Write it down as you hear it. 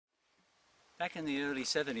Back in the early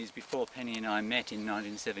 70s, before Penny and I met in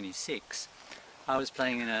 1976, I was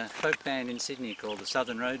playing in a folk band in Sydney called the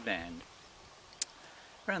Southern Road Band.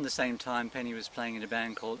 Around the same time, Penny was playing in a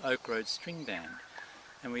band called Oak Road String Band,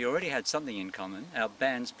 and we already had something in common. Our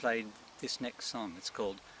bands played this next song. It's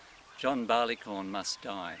called John Barleycorn Must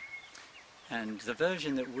Die, and the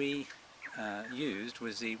version that we used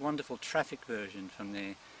was the wonderful Traffic version from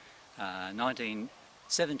their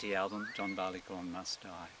 1970 album John Barleycorn Must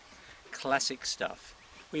Die. Classic stuff.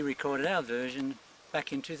 We recorded our version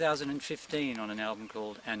back in 2015 on an album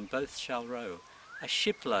called And Both Shall Row, a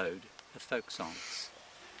shipload of folk songs.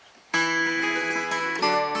 There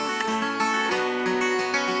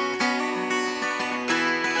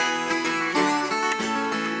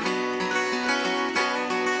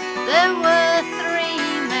were 3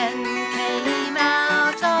 men came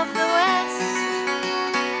out of the west,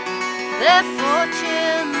 their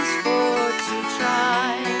fortunes for to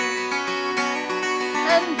try.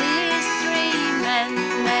 And these 3 men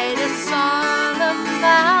made a solemn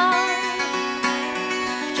vow,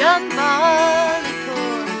 John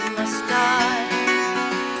Barleycorn must die.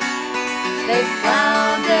 They've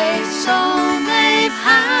plowed, they've sown, they've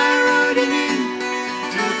harrowed him in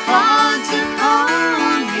through clods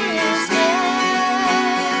upon his head.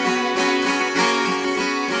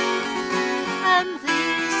 And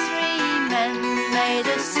these 3 men made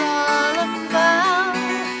a solemn vow,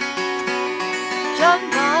 John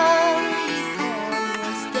Barleycorn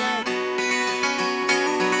was dead.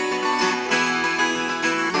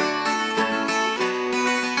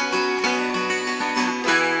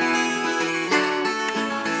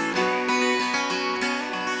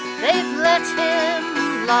 They've let him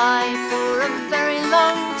lie for a very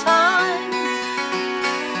long time,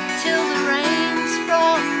 till the rains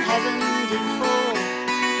from heaven did fall,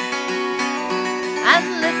 and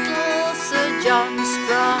little Sir John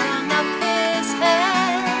sprung up his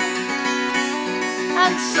head,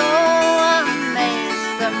 and so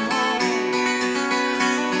amazed them all.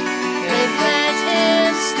 They've let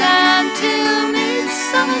him stand till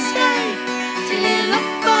Midsummer's Day, till he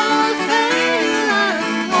looked both pale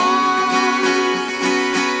and wan.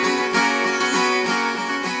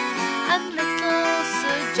 And little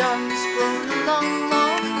Sir John's grown a long,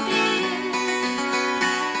 long beard,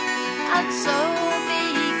 and so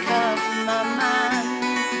become a man.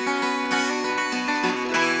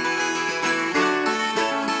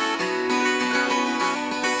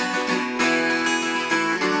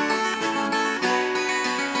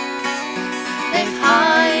 They've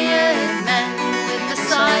hired men with the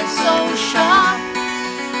side so sharp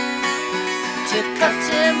to cut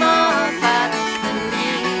him off at the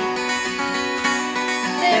knee.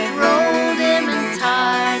 They've rolled him and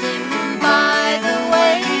tied him by the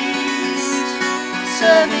waist,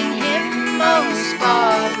 serving him most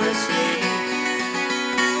barbarously.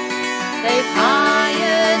 They've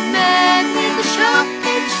hired men with the sharp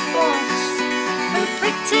pitchforks who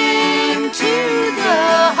pricked him to the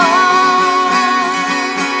heart.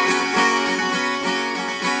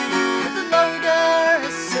 But the loader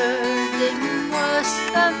has served him worse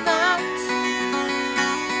than that,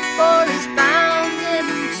 for he's bound him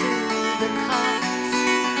to the cart.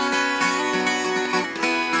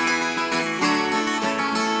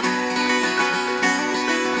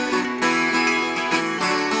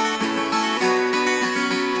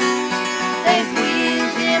 They've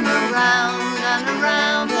wheeled him around and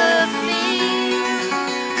around the field,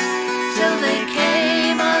 till they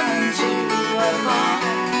came unto a barn,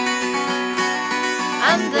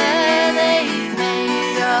 and there they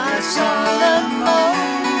made a solemn moan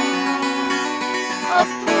of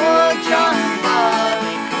poor John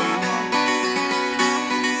Barleycorn.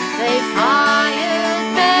 They've hired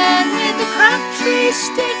men with the crabtree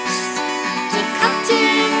sticks to cut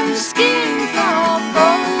him skin from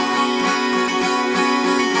bone.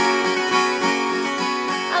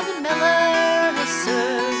 And the miller has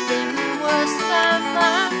served him worse than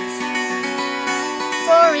that,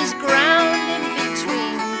 for he's ground him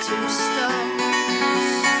between 2 stones.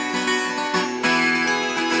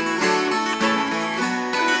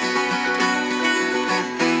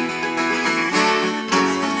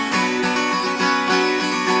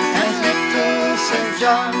 And little Sir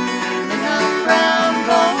John in a brown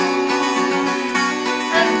bone,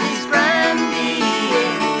 and he's brandy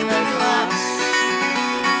in a glass.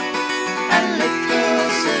 And little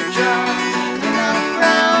Sir John in a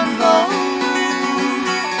brown bone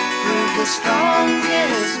proved the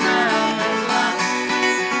strongest man at last.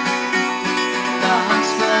 The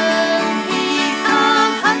huntsman, he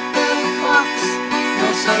can't hunt the fox,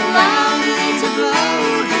 nor so loudly to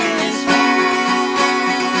blow his horn.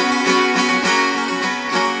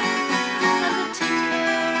 And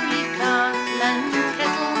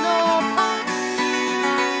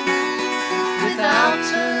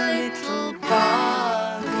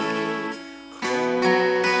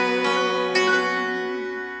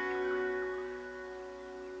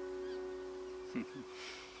Hey,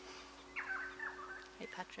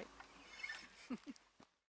 Patrick.